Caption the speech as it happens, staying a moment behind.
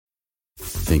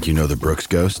Think you know the Brooks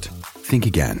Ghost? Think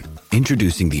again.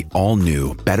 Introducing the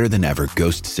all-new, better-than-ever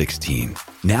Ghost 16.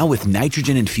 Now with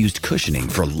nitrogen-infused cushioning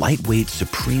for lightweight,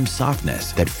 supreme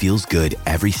softness that feels good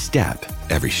every step,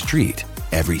 every street,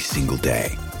 every single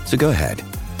day. So go ahead,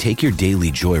 take your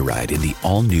daily joyride in the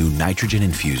all-new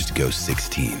nitrogen-infused Ghost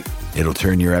 16. It'll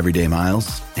turn your everyday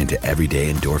miles into everyday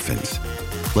endorphins.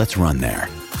 Let's run there.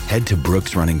 Head to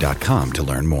brooksrunning.com to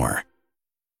learn more.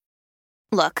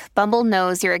 Look, Bumble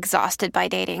knows you're exhausted by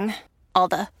dating. All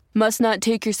the, must not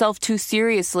take yourself too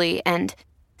seriously, and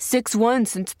 6'1"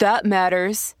 since that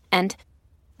matters, and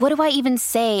what do I even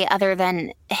say other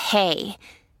than, hey?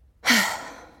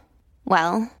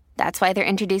 Well, that's why they're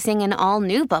introducing an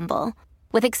all-new Bumble,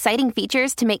 with exciting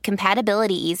features to make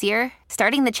compatibility easier,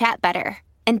 starting the chat better,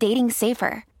 and dating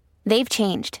safer. They've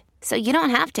changed, so you don't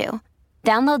have to.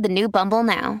 Download the new Bumble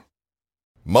now.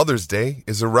 Mother's Day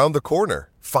is around the corner.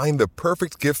 Find the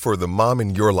perfect gift for the mom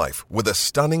in your life with a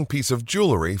stunning piece of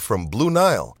jewelry from Blue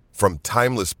Nile. From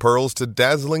timeless pearls to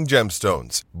dazzling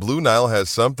gemstones, Blue Nile has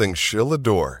something she'll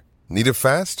adore. Need it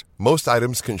fast? Most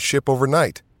items can ship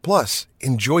overnight. Plus,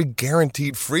 enjoy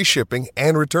guaranteed free shipping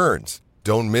and returns.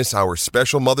 Don't miss our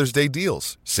special Mother's Day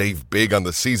deals. Save big on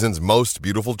the season's most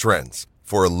beautiful trends.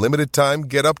 For a limited time,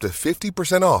 get up to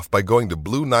 50% off by going to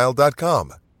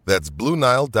BlueNile.com. That's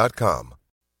BlueNile.com.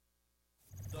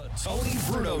 The Tony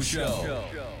Bruno Show.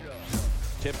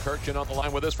 Tim Kirkjian on the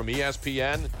line with us from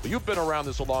ESPN. You've been around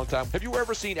this a long time. Have you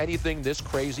ever seen anything this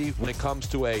crazy when it comes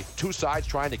to two sides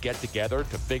trying to get together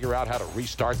to figure out how to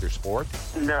restart their sport?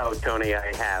 No, Tony,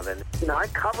 I haven't. I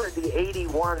covered the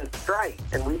 81 strike,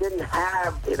 and we didn't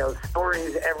have,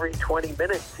 stories every 20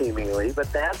 minutes seemingly,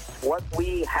 but that's what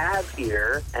we have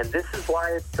here, and this is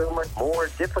why it's so much more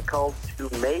difficult to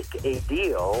make a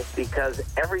deal, because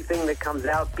everything that comes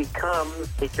out becomes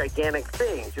a gigantic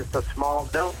thing. Just a small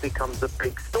note becomes a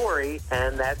big story,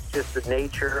 and that's just the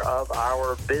nature of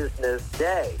our business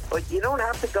day. But you don't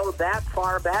have to go that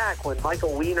far back. When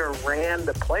Michael Weiner ran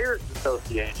the Players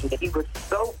Association, he was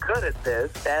so good at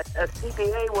this that a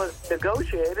CBA was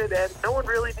negotiated, and no one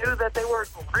really knew that they were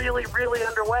really, really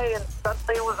underway, and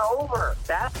suddenly it was over.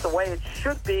 That's the way it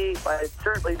should be, but it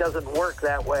certainly doesn't work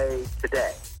that way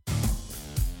today.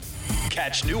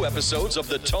 Catch new episodes of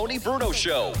The Tony Bruno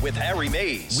Show with Harry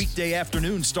Mays. Weekday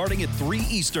afternoon starting at 3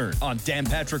 Eastern on Dan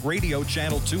Patrick Radio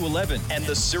Channel 211 and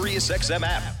the SiriusXM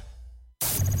app.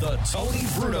 The Tony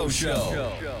Bruno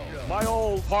Show. My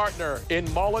old partner in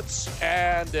mullets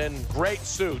and in great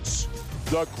suits,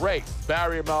 the great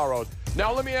Barry Melrose.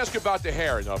 Now, let me ask you about the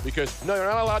hair, because you're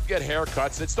not allowed to get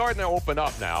haircuts. It's starting to open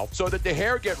up now. So did the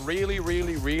hair get really,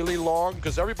 really, really long?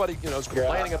 Because everybody, is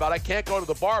complaining about I can't go to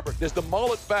the barber. There's the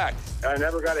mullet back. I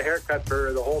never got a haircut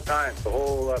for the whole time, the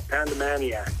whole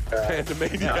Pandemaniac.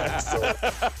 So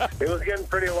it was getting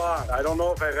pretty long. I don't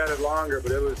know if I've had it longer,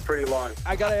 but it was pretty long.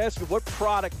 I got to ask you, what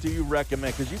product do you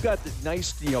recommend? Because you got the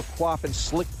nice, coif and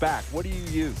slick back. What do you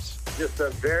use? Just a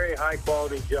very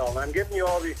high-quality gel. And I'm giving you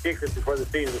all these secrets before the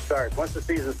season starts. Once the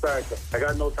season starts, I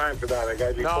got no time for that. I got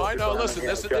to be No, I know. Listen,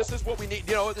 this is what we need.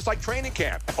 It's like training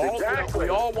camp. Exactly. We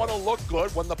all want to look good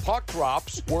when the puck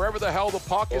drops, wherever the hell the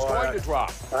puck is going to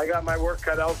drop. I got my work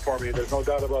cut out for me. There's no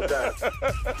doubt about that.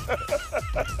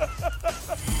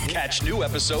 Catch new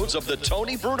episodes of The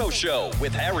Tony Bruno Show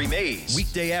with Harry Mays.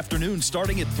 Weekday afternoon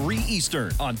starting at 3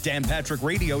 Eastern on Dan Patrick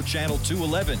Radio Channel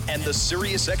 211 and the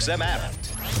SiriusXM app.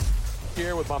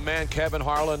 Here with my man Kevin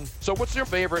Harlan. So what's your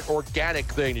favorite organic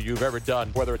thing that you've ever done,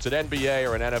 whether it's an NBA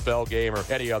or an NFL game or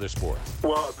any other sport?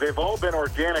 Well, they've all been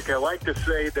organic. I like to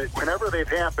say that whenever they've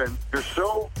happened, you're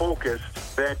so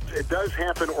focused that it does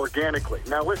happen organically.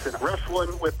 Now listen,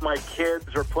 wrestling with my kids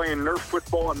or playing Nerf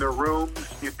football in their rooms,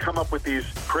 you come up with these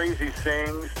crazy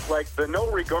sayings like the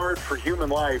no regard for human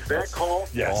life. That call,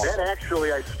 that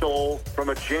actually I stole from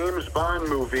a James Bond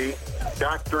movie,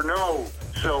 Dr. No.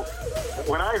 So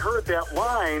when I heard that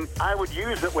line, I would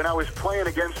use it when I was playing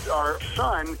against our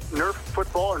son, Nerf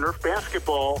football or Nerf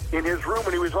basketball, in his room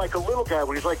when he was like a little guy.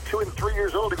 When he was like 2 and 3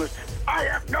 years old, he goes, I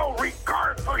have no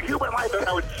regard for human life. And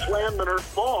I would slam the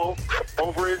Nerf ball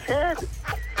over his head.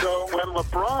 So when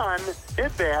LeBron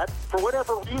did that, for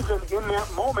whatever reason in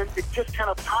that moment, it just kind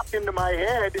of popped into my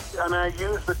head, and I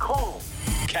used the call.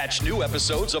 Catch new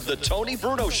episodes of The Tony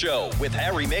Bruno Show with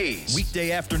Harry Mays.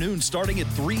 Weekday afternoon starting at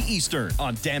 3 Eastern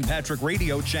on Dan Patrick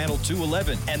Radio Channel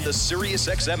 211 and the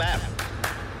SiriusXM app.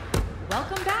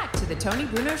 Welcome back to The Tony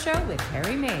Bruno Show with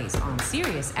Harry Mays on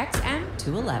SiriusXM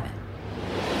 211.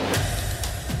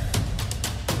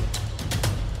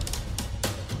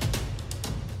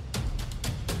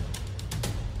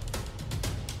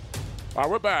 All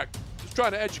right, we're back. Just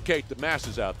trying to educate the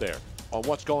masses out there on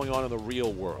what's going on in the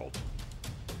real world.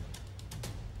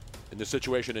 in the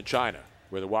situation in China,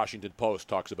 where the Washington Post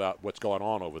talks about what's going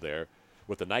on over there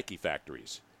with the Nike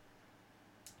factories.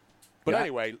 But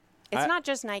anyway. It's not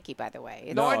just Nike, by the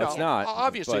way. No, I know. It's not.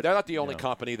 Obviously, But, they're not the only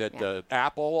company that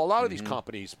Apple, a lot of these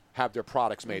companies have their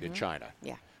products made in China.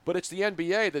 Yeah. But it's the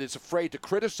NBA that is afraid to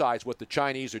criticize what the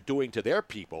Chinese are doing to their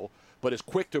people, but is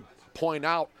quick to point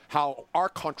out how our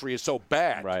country is so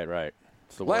bad. Right.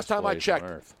 Last time I checked,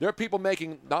 there are people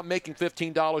not making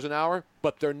 $15 an hour,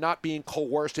 but they're not being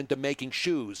coerced into making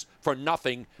shoes for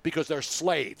nothing because they're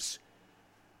slaves.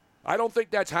 I don't think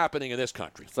that's happening in this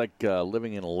country. It's like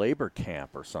living in a labor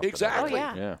camp or something. Exactly.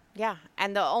 Oh, yeah.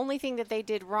 And the only thing that they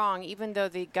did wrong, even though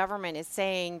the government is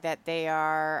saying that they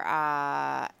are,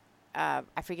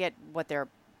 I forget what the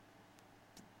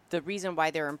reason why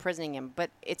they're imprisoning him,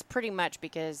 but it's pretty much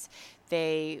because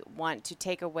they want to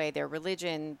take away their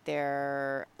religion,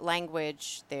 their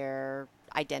language, their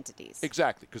identities.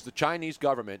 Exactly, because the Chinese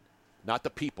government, not the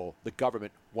people, the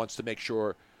government wants to make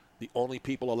sure the only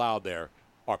people allowed there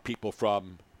are people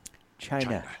from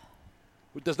China.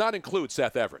 It does not include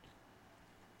Seth Everett.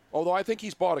 Although I think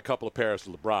he's bought a couple of pairs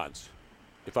of LeBrons,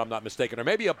 if I'm not mistaken. Or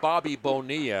maybe a Bobby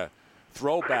Bonilla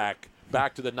throwback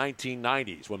back to the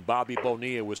 1990s when Bobby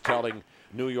Bonilla was telling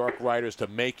New York writers to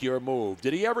make your move.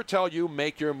 Did he ever tell you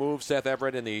make your move, Seth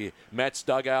Everett, in the Mets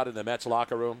dugout in the Mets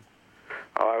locker room?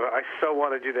 I so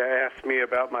wanted you to ask me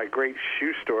about my great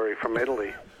shoe story from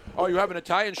Italy. Oh, you have an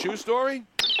Italian shoe story?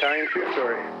 Italian shoe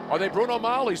story. Are they Bruno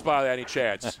Mali's by any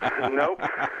chance? Nope.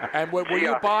 And were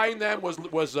you buying them?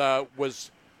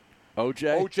 Was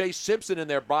O.J. Simpson in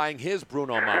there buying his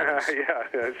Bruno Mali's?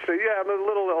 Yeah. So I'm a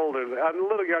little older. I'm a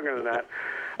little younger than that.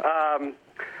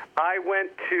 I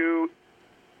went to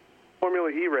Formula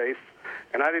E race,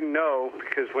 and I didn't know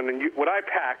because when I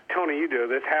pack, Tony, you do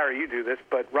this, Harry, you do this,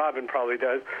 but Robin probably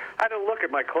does. I don't look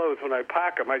at my clothes when I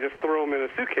pack them. I just throw them in a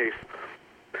suitcase.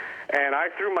 And I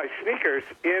threw my sneakers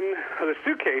in the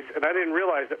suitcase, and I didn't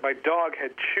realize that my dog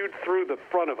had chewed through the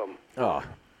front of them. Oh.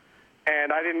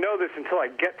 And I didn't know this until I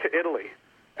get to Italy,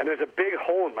 and there's a big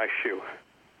hole in my shoe.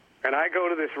 And I go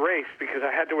to this race because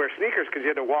I had to wear sneakers because you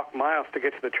had to walk miles to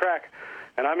get to the track.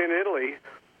 And I'm in Italy,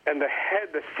 and the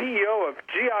CEO of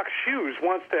Geox Shoes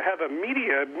wants to have a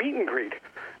media meet and greet.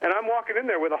 And I'm walking in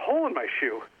there with a hole in my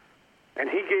shoe. And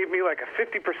he gave me like a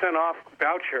 50% off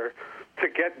voucher to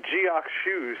get Geox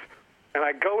shoes. And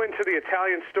I go into the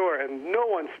Italian store, and no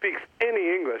one speaks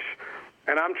any English.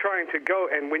 And I'm trying to go.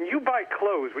 And when you buy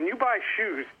clothes, when you buy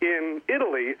shoes in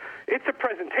Italy, it's a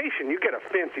presentation. You get a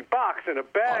fancy box and a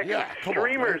bag and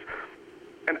streamers.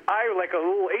 And I, like a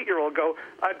little 8-year-old, go,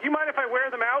 do you mind if I wear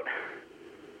them out?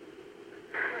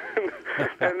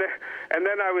 and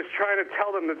then I was trying to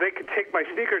tell them that they could take my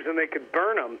sneakers and they could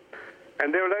burn them.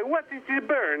 And they were like, what did you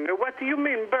burn? What do you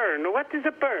mean burn? What is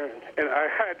a burn? And I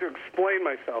had to explain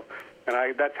myself. And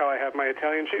that's how I have my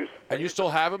Italian shoes. And you still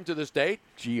have them to this date?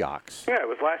 Geox. Yeah, it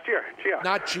was last year. Geox.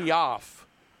 Not Geoff,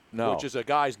 which is a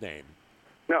guy's name.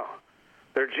 No.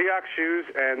 They're Geox shoes,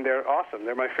 and they're awesome.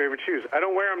 They're my favorite shoes. I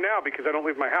don't wear them now because I don't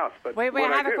leave my house. But wait,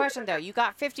 I have a question, though. You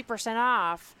got 50%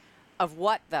 off of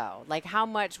what, though? Like, how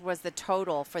much was the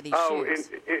total for these shoes?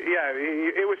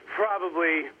 It was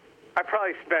probably... I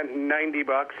probably spent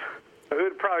 $90.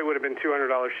 It probably would have been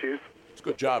 $200 shoes. It's a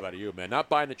good job out of you, man. Not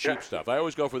buying the cheap stuff. I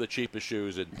always go for the cheapest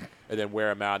shoes and then wear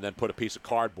them out and then put a piece of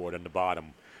cardboard on the bottom.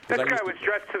 This guy was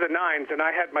dressed to the nines, and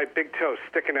I had my big toe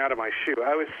sticking out of my shoe.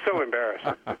 I was so embarrassed.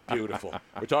 Beautiful.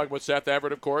 We're talking with Seth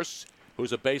Everett, of course,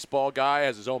 who's a baseball guy,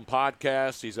 has his own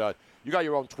podcast. You got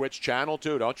your own Twitch channel,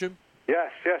 too, don't you?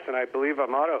 Yes, and I believe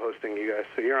I'm auto-hosting you guys,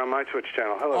 so you're on my Twitch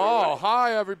channel. Hello, everybody.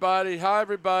 Hi, everybody. Hi,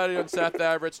 everybody on Seth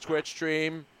Everett's Twitch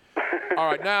stream. All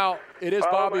right, now, it is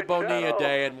Bobby Bonilla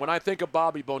Day, and when I think of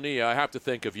Bobby Bonilla, I have to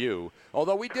think of you.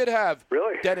 Although we did have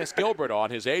Dennis Gilbert on,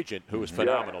 his agent, who is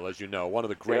phenomenal, as you know, one of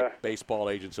the great baseball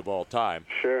agents of all time.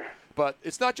 Sure. But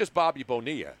it's not just Bobby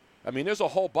Bonilla. I mean, there's a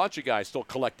whole bunch of guys still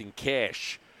collecting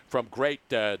cash from great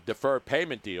deferred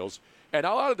payment deals. And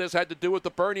a lot of this had to do with the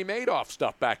Bernie Madoff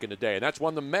stuff back in the day. And that's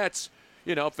when the Mets,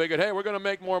 figured, hey, we're going to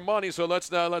make more money, so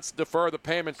let's defer the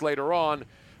payments later on.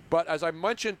 But as I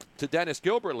mentioned to Dennis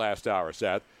Gilbert last hour,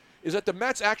 Seth, is that the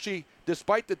Mets actually,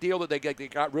 despite the deal that they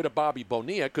got rid of Bobby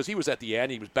Bonilla, because he was at the end,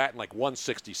 he was batting like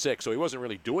 166, so he wasn't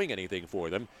really doing anything for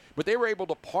them. But they were able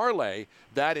to parlay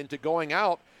that into going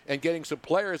out and getting some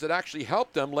players that actually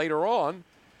helped them later on.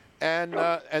 And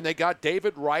they got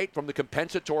David Wright from the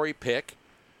compensatory pick.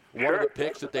 One of the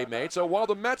picks that they made. So while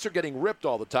the Mets are getting ripped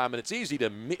all the time, and it's easy to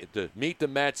meet the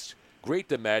Mets, greet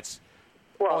the Mets,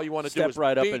 all you want to do is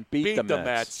right up and beat the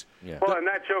Mets. Yeah. Well, and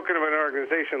that joking of an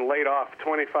organization laid off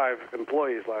 25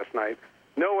 employees last night.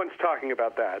 No one's talking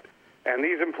about that. And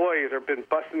these employees have been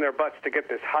busting their butts to get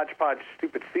this hodgepodge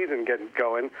stupid season getting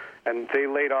going, and they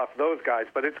laid off those guys.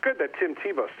 But it's good that Tim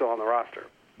Tebow's still on the roster.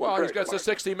 Well, he's got the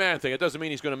 60-man thing. It doesn't mean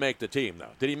he's going to make the team, though.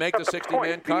 Did he make the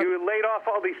 60-man cut? You laid off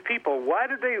all these people. Why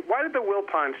did the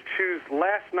Wilpons choose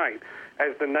last night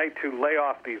as the night to lay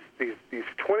off these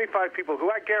 25 people who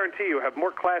I guarantee you have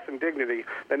more class and dignity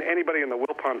than anybody in the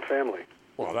Wilpon family?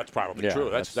 Well, that's probably true.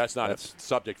 That's not a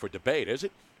subject for debate, is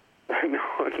it?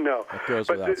 No.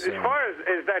 But as far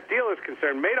as that deal is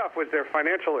concerned, Madoff was their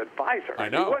financial advisor. I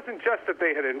know. It wasn't just that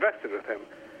they had invested with him.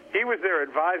 He was their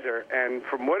advisor, and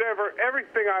from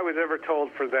everything I was ever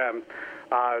told for them,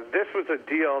 this was a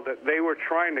deal that they were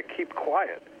trying to keep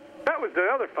quiet. That was the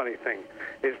other funny thing,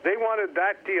 is they wanted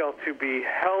that deal to be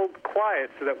held quiet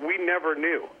so that we never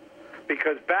knew.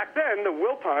 Because back then, the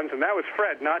Wilpons, and that was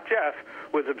Fred, not Jeff,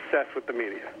 was obsessed with the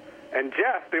media. And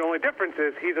Jeff, the only difference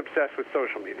is he's obsessed with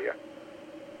social media.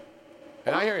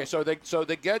 And I hear you. So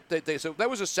that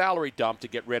was a salary dump to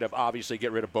get rid of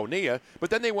Bonilla.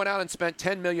 But then they went out and spent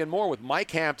 $10 million more with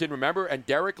Mike Hampton, remember, and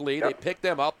Derek Lee. Yep. They picked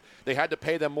them up. They had to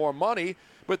pay them more money.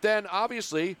 But then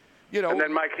obviously, And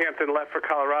then Mike Hampton left for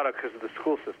Colorado because of the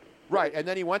school system. Right, and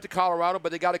then he went to Colorado,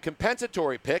 but they got a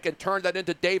compensatory pick and turned that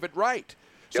into David Wright.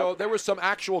 So there was some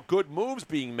actual good moves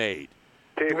being made.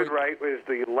 David Wright was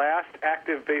the last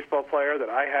active baseball player that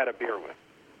I had a beer with.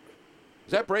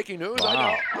 Is that breaking news? Wow. I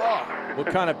know. Oh. What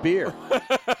kind of beer?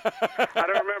 I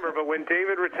don't remember, but when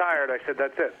David retired, I said,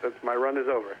 that's it. My run is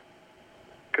over.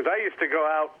 Because I used to go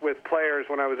out with players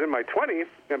when I was in my 20s,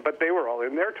 but they were all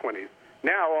in their 20s.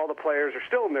 Now all the players are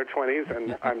still in their 20s,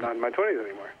 and I'm not in my 20s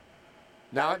anymore.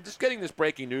 Now, I'm just getting this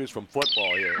breaking news from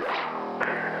football here.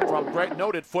 From great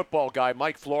noted football guy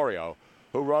Mike Florio,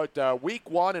 who wrote, Week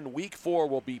 1 and Week 4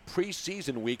 will be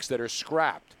preseason weeks that are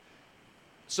scrapped.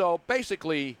 So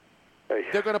basically,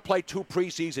 they're going to play 2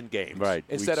 preseason games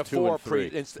instead of 4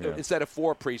 instead of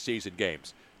 4 preseason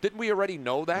games. Didn't we already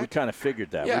know that? We kind of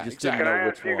figured that. Yeah, we just exactly. didn't know Can I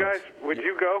which ask you ones. guys, would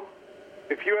you go?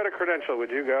 If you had a credential, would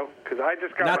you go? Because I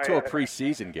just got Not to a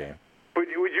preseason game. Would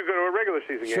you go to a regular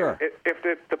season game? Sure.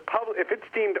 If it's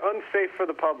deemed unsafe for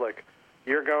the public,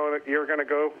 you're going to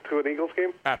go to an Eagles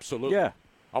game? Absolutely. Yeah.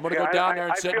 I'm going to go down there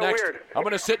and sit next. Weird. I'm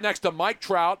going to sit next to Mike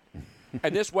Trout,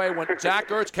 and this way, when Zach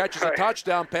Ertz catches a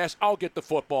touchdown pass, I'll get the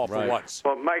football for once.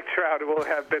 Well, Mike Trout will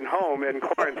have been home in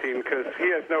quarantine because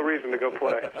he has no reason to go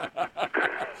play.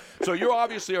 So you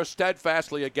obviously are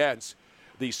steadfastly against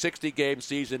the 60-game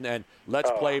season, and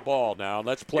let's play ball now.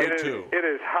 Let's play two. It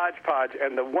is hodgepodge,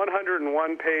 and the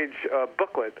 101-page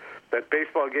booklet that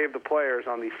baseball gave the players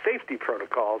on the safety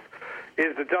protocols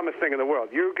is the dumbest thing in the world.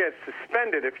 You get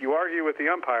suspended if you argue with the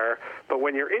umpire, but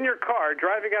when you're in your car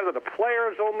driving out of the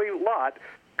players-only lot,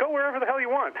 go wherever the hell you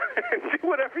want and do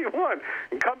whatever you want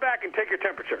and come back and take your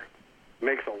temperature.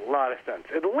 Makes a lot of sense.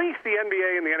 At least the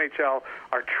NBA and the NHL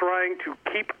are trying to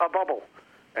keep a bubble.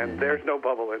 And there's no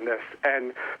bubble in this.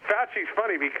 And Fauci's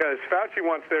funny because Fauci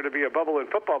wants there to be a bubble in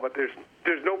football, but there's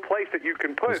no place that you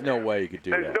can put. There's no way you could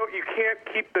do that. You can't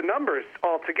keep the numbers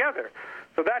all together.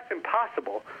 So that's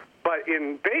impossible. But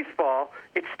in baseball,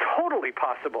 it's totally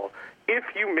possible if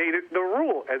you made it the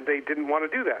rule, and they didn't want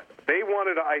to do that. They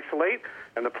wanted to isolate,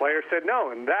 and the players said no.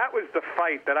 And that was the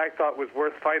fight that I thought was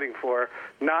worth fighting for,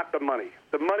 not the money.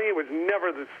 The money was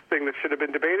never the thing that should have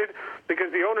been debated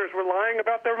because the owners were lying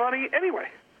about their money anyway.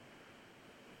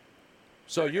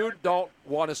 So you don't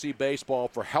want to see baseball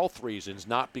for health reasons,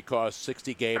 not because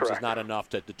 60 games is not enough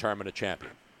to determine a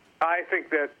champion. I think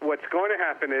that what's going to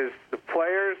happen is the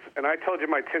players, and I told you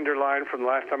my Tinder line from the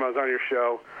last time I was on your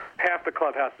show, half the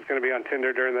clubhouse is going to be on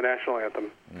Tinder during the national anthem.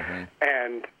 Mm-hmm.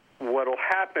 And what will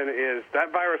happen is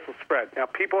that virus will spread. Now,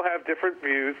 people have different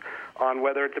views on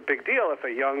whether it's a big deal if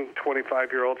a young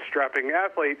 25-year-old strapping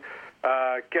athlete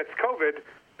gets COVID,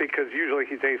 because usually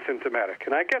he's asymptomatic.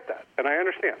 And I get that, and I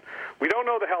understand. We don't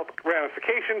know the health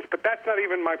ramifications, but that's not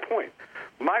even my point.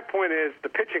 My point is the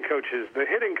pitching coaches, the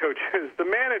hitting coaches, the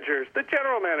managers, the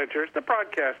general managers, the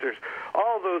broadcasters,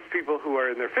 all those people who are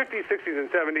in their 50s, 60s, and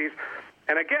 70s.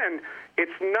 And again,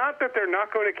 it's not that they're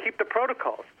not going to keep the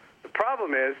protocols. The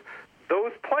problem is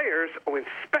those players,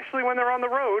 especially when they're on the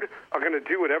road, are going to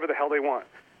do whatever the hell they want.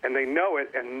 And they know it,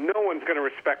 and no one's going to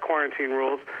respect quarantine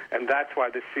rules, and that's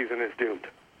why this season is doomed.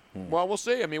 Well, we'll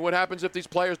see. I mean, what happens if these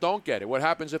players don't get it? What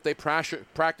happens if they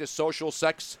practice social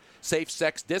safe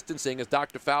sex distancing, as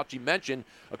Dr. Fauci mentioned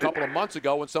a couple of months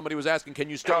ago when somebody was asking, can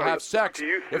you still have sex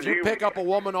if you pick up a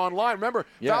woman online? Remember,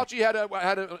 Fauci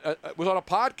was on a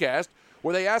podcast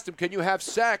where they asked him, can you have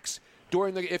sex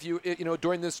during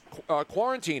during this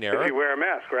quarantine era? If you wear a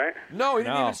mask, right? No, he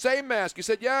didn't even say mask. He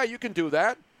said, yeah, you can do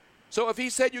that. So if he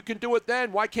said you can do it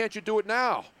then, why can't you do it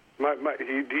now?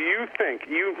 Do you think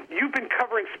you've been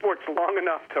covering sports long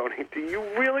enough, Tony? Do you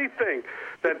really think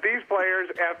that these players,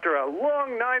 after a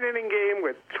long 9-inning game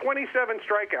with 27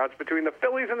 strikeouts between the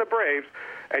Phillies and the Braves,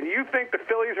 and you think the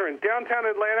Phillies are in downtown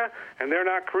Atlanta and they're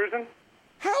not cruising?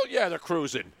 Hell yeah, they're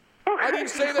cruising. Okay. I didn't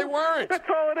say they weren't. That's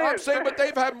all it is. I'm saying, but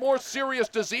they've had more serious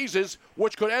diseases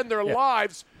which could end their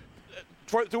lives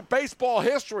through baseball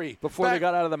history. Before they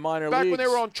got out of the minor leagues. Back when they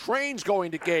were on trains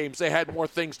going to games, they had more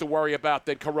things to worry about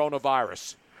than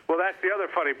coronavirus. Well, that's the other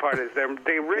funny part is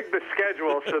they rigged the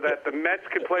schedule so that the Mets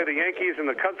could play the Yankees and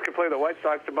the Cubs could play the White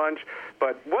Sox a bunch.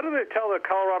 But what do they tell the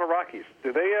Colorado Rockies?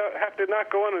 Do they have to not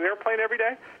go on an airplane every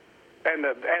day? And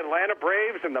the Atlanta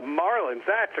Braves and the Marlins,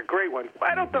 that's a great one.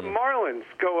 Why don't the Marlins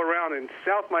go around in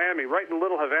South Miami, right in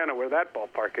Little Havana, where that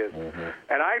ballpark is?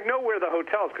 And I know where the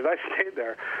hotels, because I stayed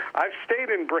there. I've stayed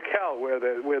in Brickell, where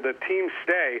the teams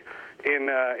stay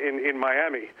in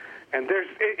Miami, and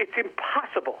it's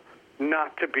impossible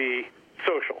not to be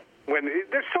social when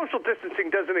their social distancing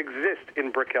doesn't exist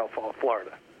in Brickell,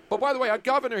 Florida. But by the way, our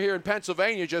governor here in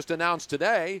Pennsylvania just announced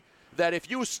today that if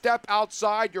you step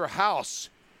outside your house,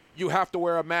 you have to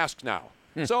wear a mask now.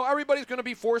 So everybody's going to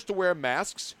be forced to wear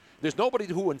masks. There's nobody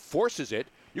who enforces it.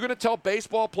 You're going to tell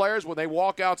baseball players when they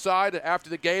walk outside after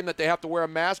the game that they have to wear a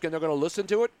mask and they're going to listen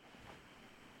to it?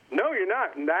 No, you're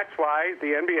not. And that's why the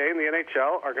NBA and the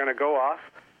NHL are going to go off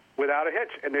without a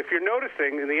hitch. And if you're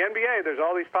noticing, in the NBA, there's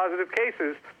all these positive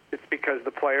cases. It's because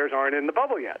the players aren't in the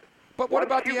bubble yet. But what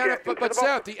about the NFL? But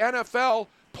Seth, the NFL,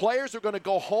 players are going to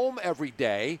go home every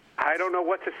day. I don't know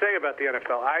what to say about the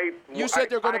NFL. You said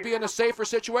they're going to be in a safer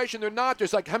situation. They're not.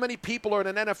 There's like, how many people are in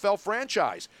an NFL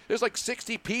franchise? There's like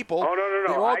 60 people. Oh, no.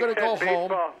 They're all going to go baseball.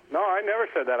 home. No, I never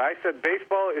said that. I said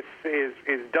baseball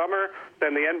is dumber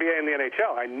than the NBA and the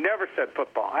NHL. I never said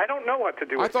football. I don't know what to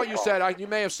do with I thought football. you said, you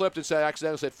may have slipped and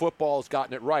accidentally said football has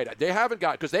gotten it right. They haven't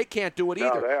got it because they can't do it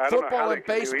either. I don't know how Football they and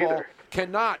can do baseball either.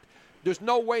 cannot. There's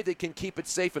no way they can keep it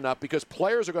safe enough because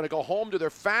players are going to go home to their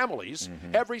families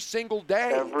every single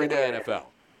day in the NFL.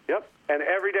 Yep, and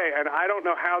every day. And I don't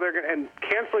know how they're going to – and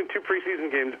canceling 2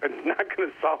 preseason games is not going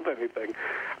to solve anything.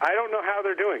 I don't know how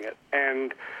they're doing it.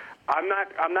 And I'm not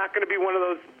going to be one of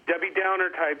those Debbie Downer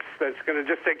types that's going to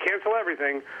just say cancel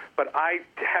everything. But I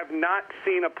have not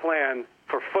seen a plan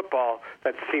for football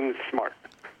that seems smart.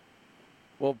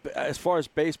 Well, as far as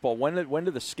baseball, when do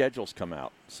the schedules come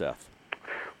out, Seth?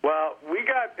 Well, we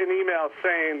got an email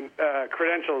saying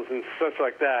credentials and such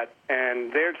like that,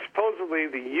 and they're supposedly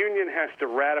the union has to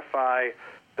ratify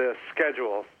the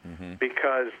schedule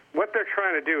because what they're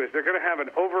trying to do is they're going to have an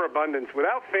overabundance.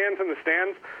 Without fans in the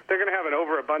stands, they're going to have an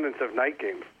overabundance of night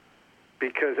games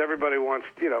because everybody wants,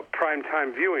 prime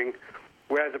time viewing,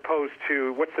 as opposed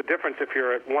to what's the difference if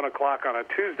you're at 1 o'clock on a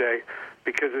Tuesday,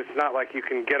 because it's not like you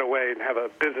can get away and have a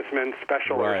businessman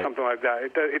special or something like that.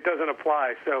 It doesn't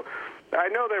apply. So I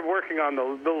know they're working on the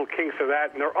little kinks of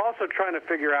that, and they're also trying to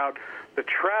figure out the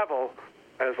travel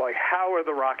as, like, how are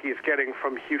the Rockies getting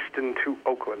from Houston to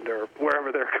Oakland or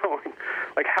wherever they're going?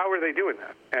 Like, how are they doing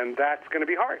that? And that's going to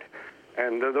be hard.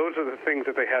 And those are the things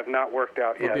that they have not worked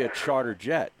out yet. It'll be a charter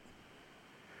jet.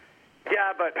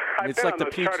 Yeah, but I've been on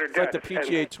those charter jets. It's like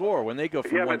the PGA Tour when they go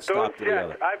from one stop to the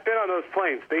other. I've been on those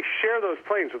planes. They share those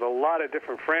planes with a lot of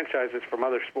different franchises from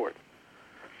other sports.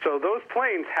 So those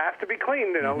planes have to be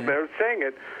cleaned, they're saying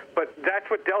it, but that's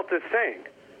what Delta's saying.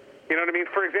 You know what I mean?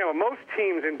 For example, most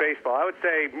teams in baseball, I would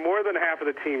say more than half of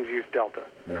the teams use Delta.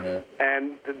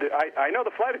 And I know the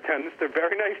flight attendants, they're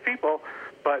very nice people,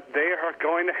 but they are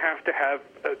going to have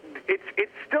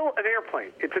it's still an airplane.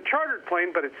 It's a chartered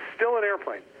plane, but it's still an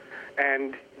airplane.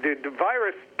 And the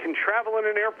virus can travel in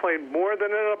an airplane more than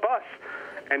in a bus.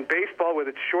 And baseball, with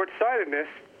its short-sightedness,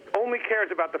 only cares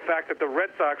about the fact that the Red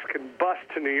Sox can bust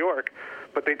to New York,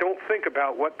 but they don't think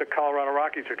about what the Colorado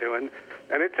Rockies are doing.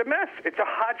 And it's a mess. It's a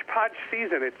hodgepodge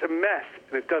season. It's a mess,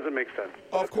 and it doesn't make sense.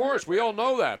 Of course, we all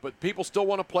know that, but people still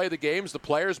want to play the games. The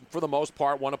players, for the most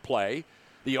part, want to play.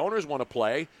 The owners want to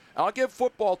play. I'll give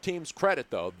football teams credit,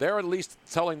 though. They're at least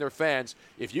telling their fans,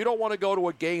 if you don't want to go to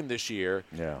a game this year,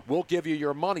 we'll give you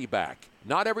your money back.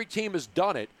 Not every team has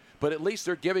done it, but at least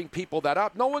they're giving people that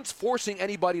up. No one's forcing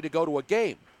anybody to go to a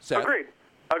game, Seth. Agreed.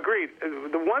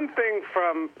 The one thing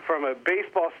from a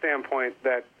baseball standpoint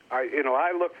that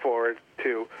I look forward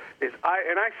to is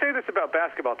and I say this about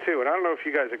basketball too, and I don't know if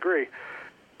you guys agree.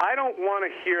 I don't want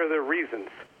to hear the reasons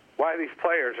why these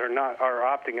players are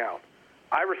opting out.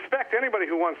 I respect anybody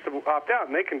who wants to opt out,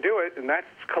 and they can do it, and that's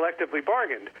collectively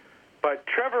bargained. But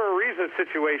Trevor Ariza's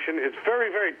situation is very,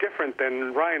 very different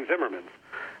than Ryan Zimmerman's.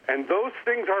 And those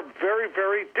things are very,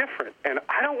 very different. And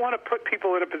I don't want to put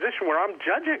people in a position where I'm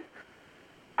judging.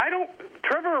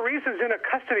 Trevor Ariza's in a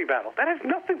custody battle. That has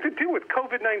nothing to do with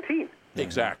COVID-19.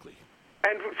 Exactly.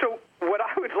 And so what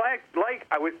I would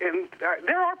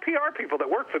there are PR people that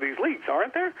work for these leagues,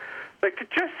 aren't there? Like, to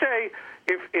just say,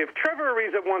 if Trevor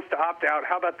Ariza wants to opt out,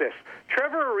 how about this?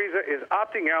 Trevor Ariza is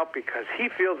opting out because he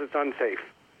feels it's unsafe.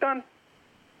 Done.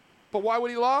 But why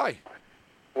would he lie?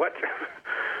 What?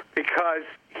 Because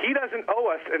he doesn't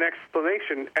owe us an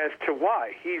explanation as to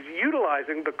why. He's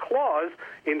utilizing the clause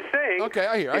in saying, okay,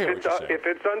 I hear what you're saying. If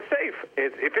it's unsafe,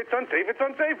 it's unsafe.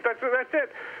 That's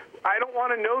it. I don't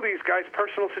want to know these guys'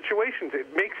 personal situations.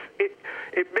 It makes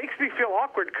me feel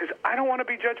awkward because I don't want to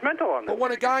be judgmental on them. But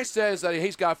when a guy says that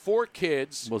he's got 4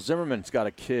 kids, well, Zimmerman's got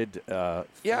a kid,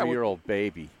 3-year-old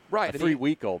baby, right, a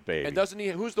 3-week-old baby, and doesn't he?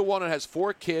 Who's the one that has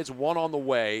 4 kids, 1 on the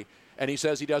way? And he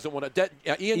says he doesn't want to.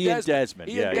 Ian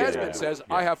Desmond says,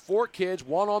 I have 4 kids,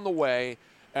 1 on the way,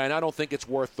 and I don't think it's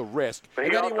worth the risk.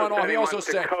 And then he went on. He also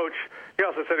said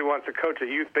he wants to coach a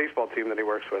youth baseball team that he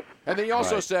works with. And then he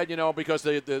also said, because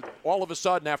all of a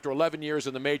sudden, after 11 years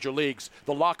in the major leagues,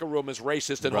 the locker room is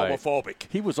racist and homophobic.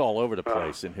 He was all over the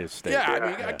place in his statement.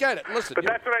 I get it. Listen, but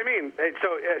that's what I mean.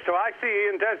 So I see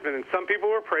Ian Desmond, and some people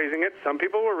were praising it, some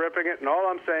people were ripping it, and all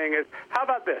I'm saying is, how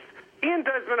about this? Ian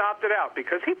Desmond opted out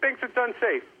because he thinks it's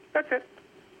unsafe. That's it.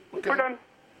 Okay. We're done.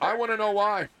 I want to know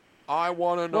why.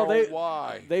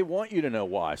 Why. They want you to know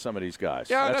why, some of these guys.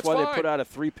 Yeah, that's why fine. They put out a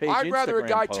 3-page Instagram I'd rather a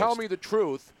guy post. tell me the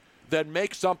truth than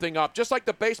make something up. Just like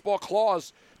the baseball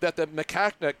clause that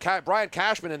Brian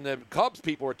Cashman and the Cubs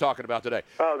people were talking about today.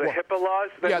 Oh, the HIPAA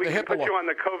laws? That we can put you on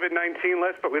the COVID-19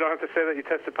 list, but we don't have to say that you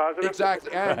tested positive?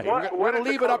 Exactly. And we're going to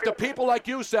leave it up to people like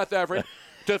you, Seth Everett,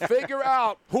 to figure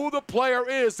out who the player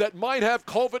is that might have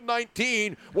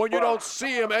COVID-19 when you don't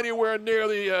see him anywhere near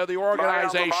the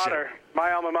organization.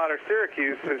 My alma mater,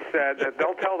 Syracuse, has said that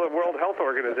they'll tell the World Health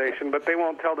Organization, but they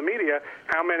won't tell the media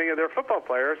how many of their football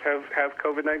players have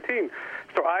COVID-19.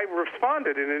 So I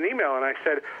responded in an email, and I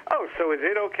said, so is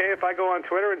it okay if I go on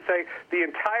Twitter and say the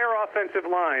entire offensive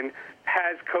line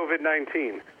has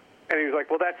COVID-19? And he was like,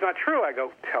 well, that's not true. I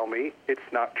go, tell me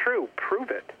it's not true. Prove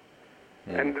it.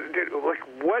 And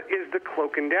what is the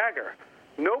cloak and dagger?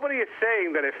 Nobody is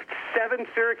saying that if 7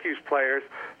 Syracuse players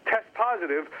test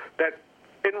positive, that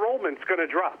enrollment's going to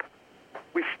drop.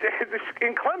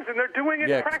 In Clemson, they're doing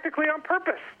it practically on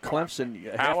purpose.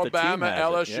 Clemson, Alabama,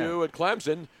 LSU, and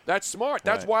Clemson. That's smart.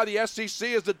 That's why the SEC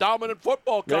is the dominant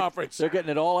football conference. They're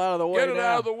getting it all out of the way. Get it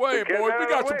out of the way, boys. We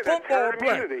got some football to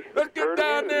play. Let's get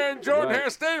down there in Jordan-Hare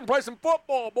Stadium and play some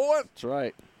football, boys. That's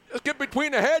right. Let's get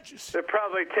between the hedges. They're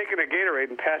probably taking a Gatorade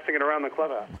and passing it around the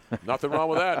clubhouse. Nothing wrong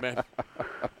with that, man.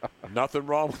 Nothing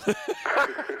wrong with that.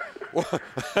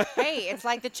 Hey, it's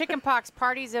like the chickenpox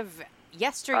parties of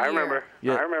yesteryear. I remember.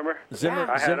 Yeah. I remember.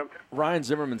 I had him. Ryan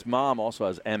Zimmerman's mom also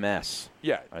has MS.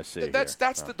 Yeah. I see.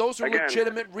 Those are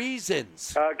legitimate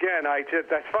reasons. Again,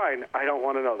 that's fine. I don't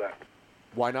want to know that.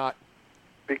 Why not?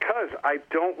 Because I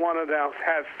don't want to now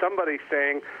have somebody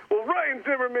saying, well, Ryan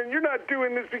Zimmerman, you're not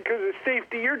doing this because of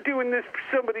safety. You're doing this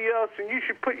for somebody else, and you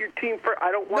should put your team first.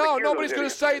 I don't want to hear nobody's going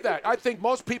to say that. I think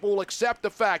most people will accept the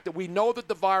fact that we know that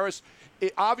the virus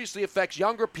obviously affects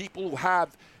younger people who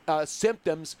have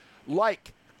symptoms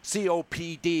like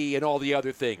COPD and all the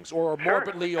other things, or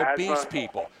morbidly obese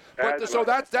people. But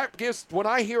that gives, when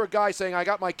I hear a guy saying, I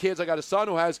got my kids, I got a son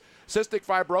who has cystic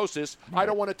fibrosis, I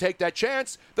don't want to take that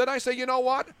chance, then I say, you know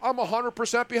what? I'm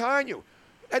 100% behind you.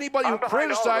 Anybody who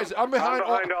criticizes, I'm behind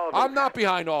all of them. I'm not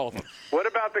behind all of them. What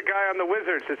about the guy on the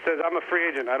Wizards that says, I'm a free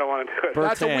agent, I don't want to do it?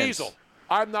 That's a weasel.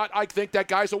 I'm not. I think that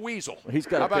guy's a weasel. He's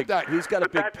got How about that? He's got a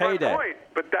big payday.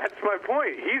 But that's my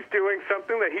point. He's doing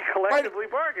something that he collectively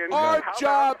bargained. Our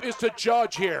job is to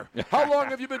judge here. How long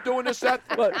have you been doing this, Seth?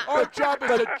 Our job is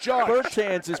to judge.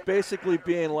 Bertans is basically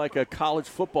being like a college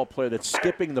football player that's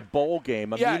skipping the bowl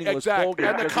game, a meaningless bowl game,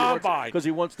 and the combine, because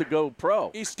he wants to go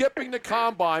pro. He's skipping the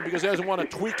combine because he doesn't want to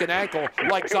tweak an ankle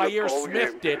like Zaire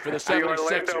Smith did for the 76ers. The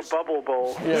Orlando Bubble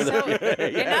Bowl.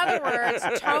 In other words,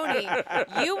 Tony,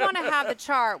 you want to have the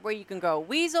chart where you can go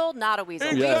weasel, not a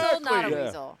weasel, weasel, not a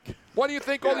weasel. Why do you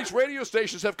think all these radio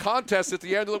stations have contests at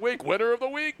the end of the week? Winner of the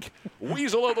week,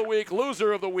 weasel of the week,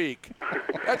 loser of the week.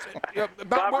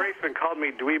 Bob Raceman called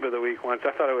me dweeb of the week once.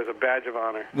 I thought it was a badge of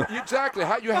honor. Exactly.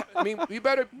 We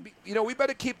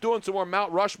better keep doing some more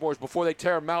Mount Rushmores before they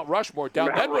tear Mount Rushmore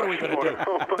down. Then what are we going to do?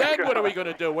 What are we going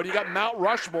to do when you got Mount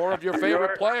Rushmore of your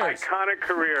favorite players? Your iconic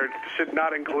career should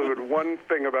not include one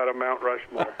thing about a Mount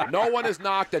Rushmore. No one has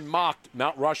knocked and mocked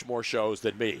Mount Rushmore shows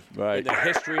than me in the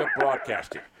history of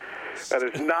broadcasting. That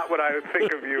is not what I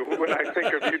think of you when I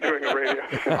think of you doing a radio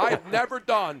show. I've never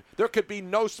done. There could be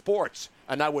no sports,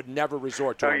 and I would never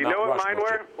resort to. You know what mine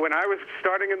were? When I was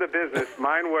starting in the business,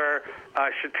 mine were: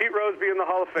 should Pete Rose be in the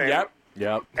Hall of Fame?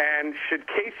 Yep. And should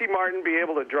Casey Martin be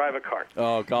able to drive a cart?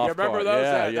 Oh, golf You remember cart.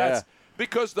 those? Yeah. That's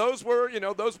because those were,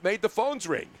 those made the phones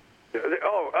ring.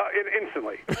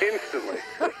 Instantly.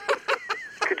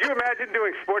 Could you imagine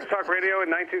doing sports talk radio in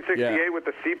 1968 with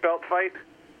the seatbelt fight?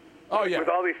 Oh, yeah. With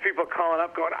all these people calling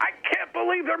up going, I can't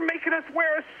believe they're making us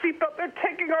wear a seatbelt. They're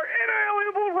taking our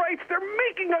inalienable rights. They're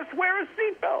making us wear a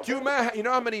seatbelt. Do you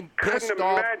know how many pissed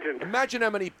off? Imagine how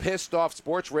many pissed off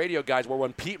sports radio guys were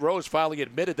when Pete Rose finally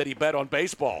admitted that he bet on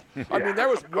baseball. I mean, there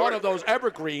was one of those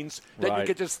evergreens that you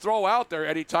could just throw out there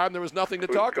anytime there was nothing to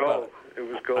talk about. It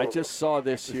was gold. I just saw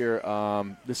this here.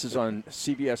 This is on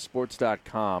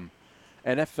CBSSports.com.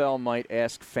 NFL might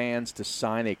ask fans to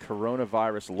sign a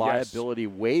coronavirus liability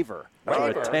waiver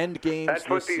to attend games That's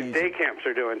what this these season. day camps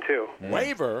are doing, too.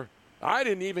 Waiver? I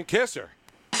didn't even kiss her.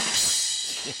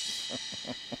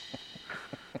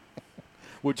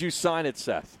 Would you sign it,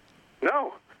 Seth?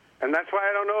 No, and that's why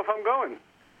I don't know if I'm going.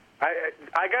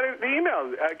 I got the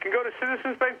email. I can go to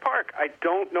Citizens Bank Park. I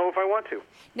don't know if I want to.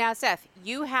 Now, Seth,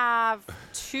 you have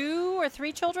 2 or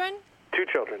 3 children? 2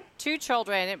 children. 2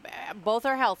 children. Both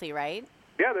are healthy, right?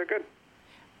 Yeah, they're good.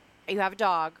 You have a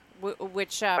dog,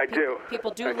 which I do.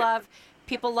 People do love.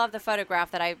 People love the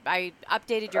photograph that I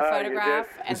updated your photograph.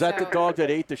 You did? And Is that the dog that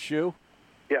ate the shoe?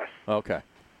 Yes. Okay.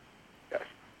 Yes.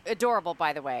 Adorable,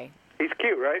 by the way. He's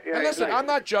cute, right? Yeah. And listen, I'm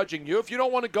not judging you. If you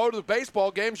don't want to go to the baseball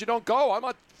games, you don't go. I'm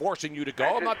not forcing you to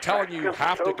go. I'm not telling you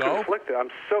have to go. I'm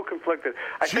so conflicted.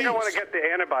 I think I want to get the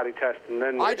antibody test, and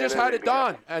then I just had it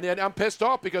done, and then I'm pissed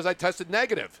off because I tested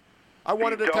negative. I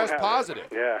wanted to test positive.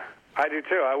 Yeah, I do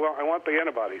too. I want the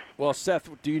antibodies. Well, Seth,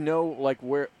 do you know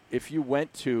where if you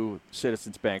went to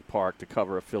Citizens Bank Park to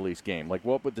cover a Phillies game,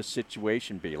 what would the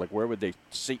situation be? Where would they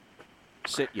sit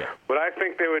you? What I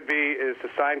think they would be is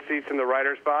assigned seats in the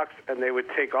writer's box, and they would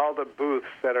take all the booths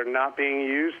that are not being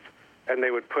used, and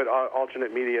they would put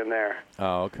alternate media in there.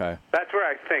 Oh, okay. That's where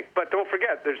I think. But don't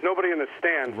forget, there's nobody in the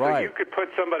stands. Right. So you could put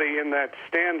somebody in that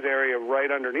stands area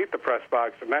right underneath the press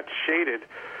box, and that's shaded.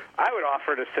 I would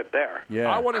offer to sit there.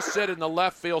 Yeah. I want to sit in the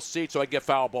left field seat so I get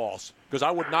foul balls because I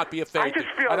would not be afraid.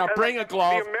 And I'll bring a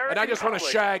glove, and I just want to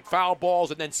shag foul balls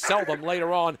and then sell them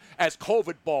later on as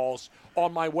COVID balls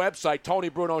on my website,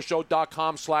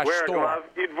 TonyBrunoShow.com/store. Wear a glove.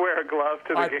 You'd wear a glove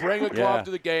to the game. I'd bring a glove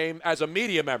to the game as a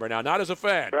media member now, not as a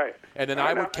fan. Right. And then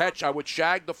I would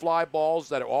shag the fly balls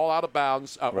that are all out of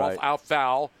bounds, out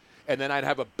foul, and then I'd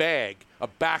have a bag, a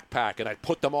backpack, and I'd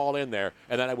put them all in there,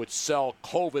 and then I would sell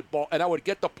COVID ball, and I would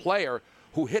get the player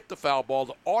who hit the foul ball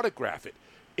to autograph it,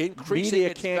 increasing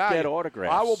Media its can't value. get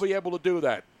autographs. I will be able to do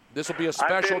that. This will be a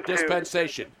special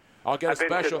dispensation. I'll get a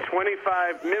special. I've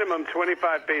been to minimum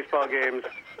 25 baseball games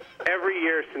every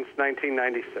year since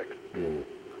 1996.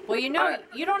 Well, you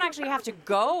don't actually have to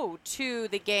go to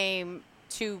the game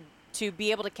to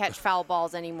be able to catch foul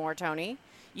balls anymore, Tony.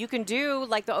 You can do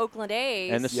like the Oakland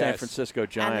A's and the San Francisco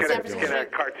Giants. Get a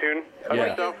cartoon of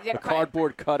myself? A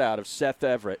cardboard cutout of Seth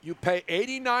Everett. You pay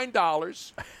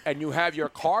 $89, and you have your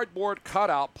cardboard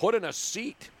cutout put in a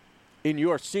seat. In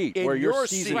your seat, where your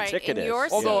season ticket is.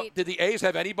 Although, did the A's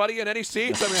have anybody in any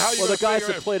seats? I mean, how do you the guys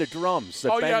that play the drums,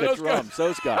 that bang the drums,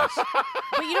 those guys.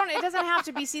 But it doesn't have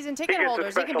to be season ticket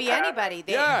holders. It can be anybody.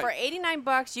 For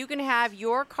 $89, you can have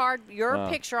your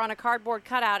picture on a cardboard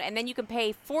cutout, and then you can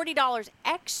pay $40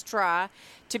 extra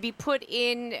to be put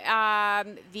in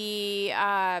the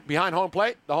behind home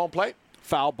plate, the home plate.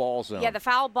 Foul ball zone. Yeah, the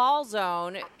foul ball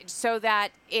zone, so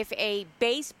that if a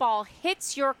baseball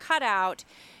hits your cutout,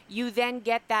 you then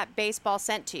get that baseball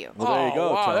sent to you. Well, there you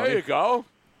go, wow, Tony. there you go.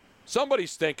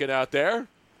 Somebody's thinking out there.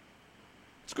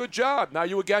 It's a good job. Now,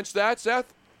 you against that,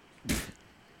 Seth? Am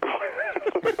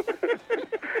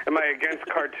I against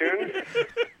cartoons?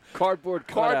 Cardboard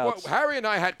cutouts. Harry and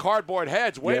I had cardboard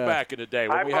heads way back in the day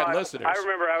when we had listeners. I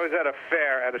remember I was at a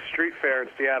fair, at a street fair in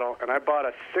Seattle, and I bought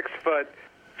a 6-foot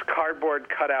cardboard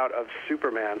cutout of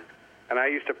Superman. And I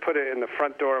used to put it in the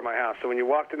front door of my house. So when you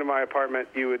walked into my apartment,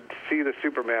 you would see the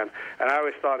Superman. And I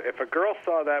always thought if a girl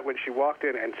saw that when she walked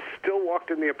in and still walked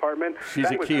in the apartment, she's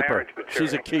that a was keeper. marriage material.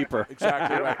 She's a keeper.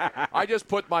 Exactly right. I just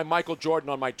put my Michael Jordan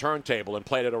on my turntable and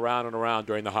played it around and around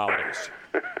during the holidays.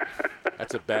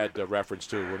 That's a bad reference,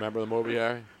 too. Remember the movie,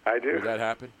 Harry? I do. Did that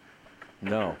happen?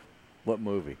 No. What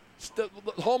movie?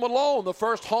 Home Alone, the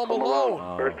first Home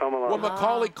Alone. First Home Alone. When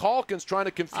Macaulay Culkin's trying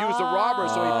to confuse the robber,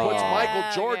 so he puts Michael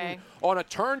Jordan on a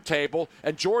turntable,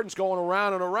 and Jordan's going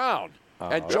around and around.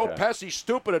 And Joe Pesci's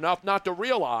stupid enough not to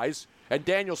realize, and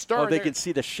Daniel Stern. Oh, they can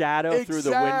see the shadow through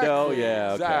the window?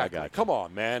 Yeah, okay, I got you. Come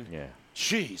on, man. Yeah.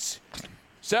 Jeez.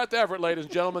 Seth Everett, ladies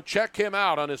and gentlemen. Check him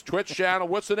out on his Twitch channel.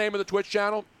 What's the name of the Twitch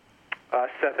channel?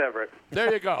 Seth Everett.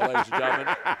 There you go, ladies and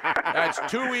gentlemen. That's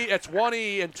 2 E. It's 1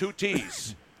 E and 2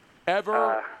 T's.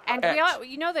 Ever. And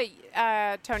you know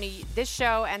that Tony, this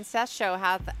show and Seth's show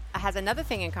has another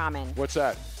thing in common. What's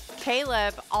that?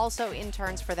 Caleb also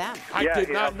interns for them. I did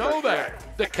not know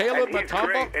that. The Caleb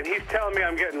Matumba. And he's telling me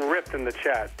I'm getting ripped in the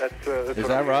chat. Is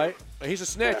that right? He's a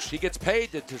snitch. Yeah. He gets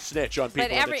paid to snitch on people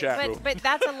in the chat room. But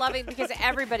that's a loving because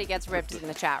everybody gets ripped in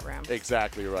the chat room.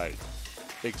 Exactly right.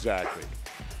 Exactly.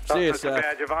 See you, it's a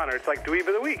badge of honor. It's like Dweeb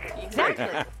of the Week.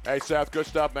 Exactly. Hey, Seth, good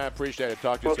stuff, man. Appreciate it.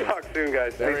 Talk to you soon. We'll talk soon,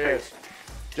 guys. There he is.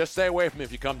 Just stay away from me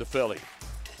if you come to Philly.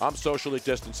 I'm socially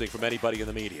distancing from anybody in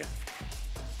the media.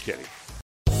 Kidding.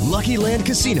 Lucky Land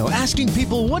Casino, asking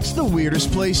people, what's the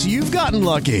weirdest place you've gotten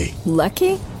lucky?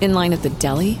 Lucky? In line at the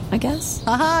deli, I guess?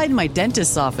 Aha, in my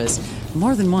dentist's office.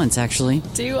 More than once, actually.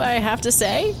 Do I have to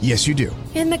say? Yes, you do.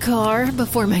 In the car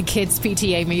before my kids'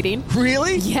 PTA meeting.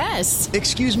 Really? Yes.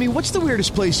 Excuse me, what's the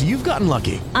weirdest place you've gotten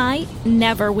lucky? I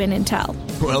never win and tell.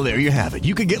 Well, there you have it.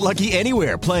 You can get lucky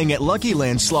anywhere, playing at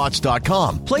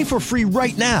LuckyLandSlots.com. Play for free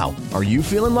right now. Are you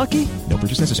feeling lucky? No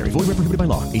purchase necessary. Void where prohibited by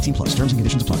law. 18+. Terms and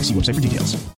conditions apply. See website for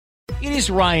details. It is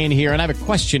Ryan here, and I have a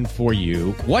question for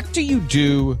you. What do you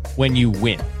do when you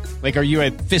win? Like, are you a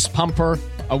fist pumper,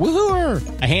 a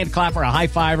woohooer, a hand clapper, a high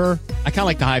fiver? I kind of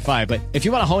like the high five, but if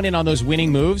you want to hone in on those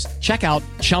winning moves, check out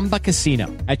Chumba Casino.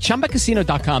 At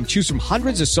ChumbaCasino.com, choose from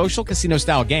hundreds of social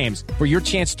casino-style games for your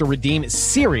chance to redeem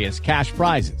serious cash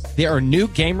prizes. There are new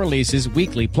game releases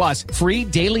weekly, plus free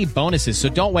daily bonuses, so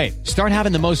don't wait. Start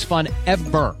having the most fun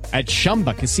ever at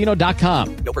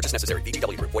ChumbaCasino.com. No purchase necessary.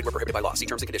 VGW. Void where prohibited by law. See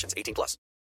terms and conditions. 18+.